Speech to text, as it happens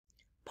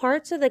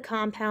Parts of the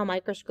compound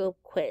microscope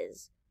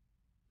quiz.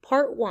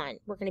 Part 1,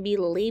 we're going to be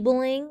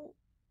labeling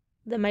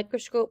the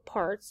microscope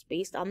parts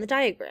based on the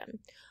diagram.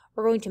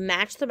 We're going to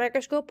match the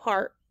microscope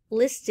part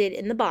listed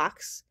in the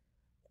box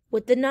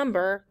with the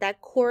number that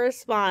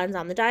corresponds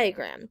on the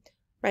diagram.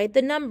 Write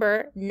the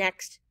number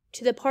next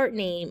to the part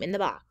name in the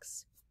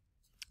box.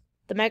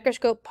 The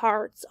microscope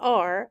parts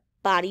are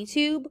body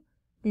tube,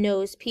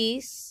 nose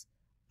piece,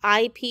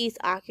 eyepiece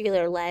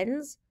ocular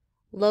lens,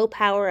 low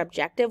power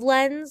objective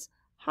lens,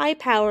 high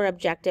power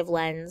objective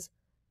lens,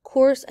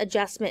 coarse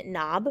adjustment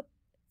knob,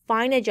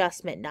 fine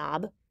adjustment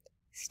knob,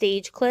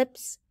 stage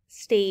clips,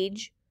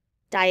 stage,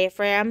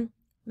 diaphragm,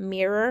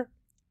 mirror,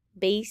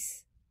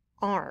 base,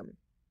 arm.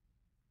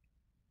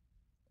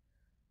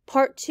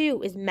 Part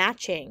 2 is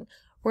matching.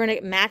 We're going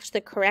to match the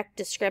correct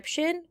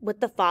description with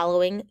the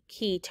following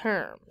key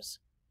terms.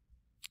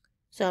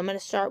 So I'm going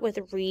to start with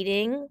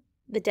reading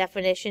the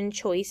definition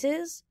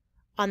choices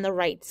on the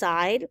right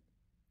side,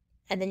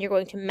 and then you're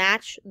going to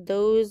match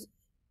those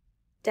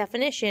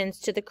definitions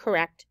to the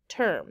correct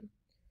term.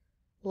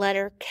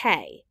 Letter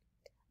K,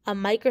 a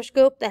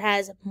microscope that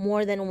has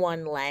more than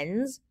one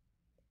lens.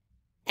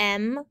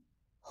 M,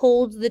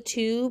 holds the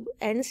tube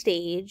and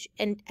stage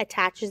and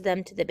attaches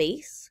them to the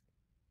base.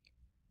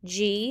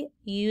 G,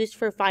 used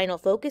for final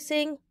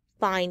focusing,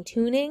 fine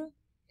tuning.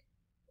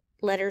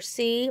 Letter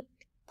C,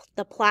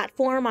 the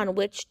platform on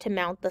which to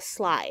mount the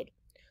slide.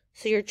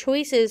 So your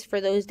choices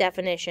for those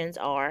definitions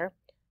are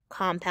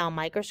compound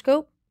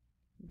microscope,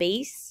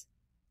 base,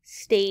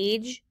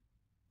 stage,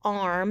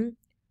 arm,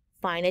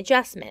 fine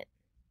adjustment.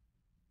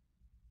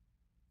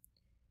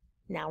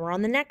 Now we're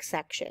on the next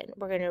section.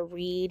 We're going to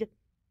read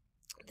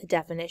the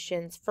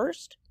definitions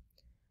first.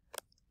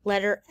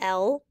 Letter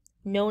L,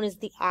 known as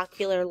the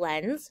ocular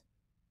lens.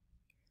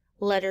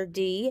 Letter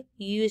D,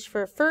 used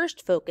for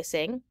first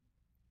focusing.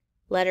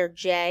 Letter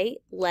J,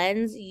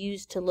 lens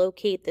used to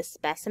locate the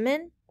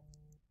specimen.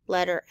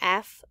 Letter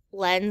F,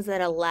 lens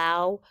that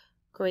allow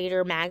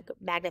greater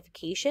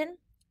magnification.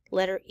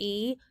 Letter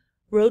E,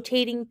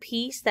 rotating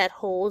piece that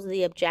holds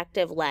the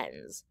objective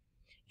lens.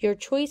 Your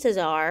choices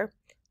are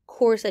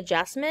coarse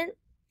adjustment,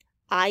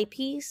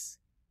 eyepiece,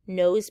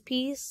 nose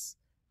piece,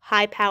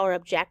 high power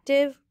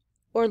objective,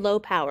 or low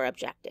power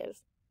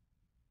objective.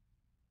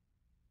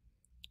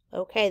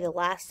 Okay, the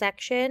last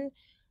section,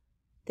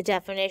 the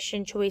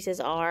definition choices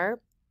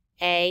are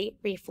A,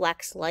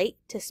 reflects light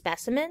to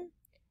specimen.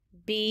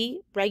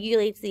 B,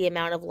 regulates the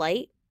amount of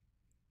light.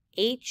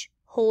 H,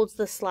 holds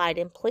the slide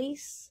in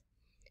place.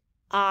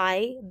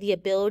 I, the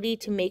ability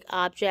to make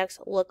objects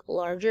look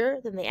larger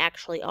than they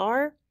actually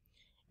are.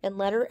 And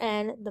letter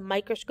N, the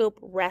microscope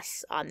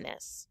rests on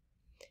this.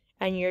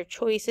 And your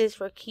choices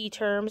for key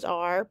terms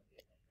are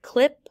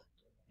clip,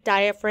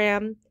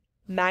 diaphragm,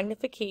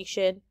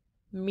 magnification,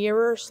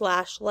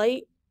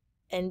 mirror/light,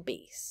 and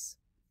base.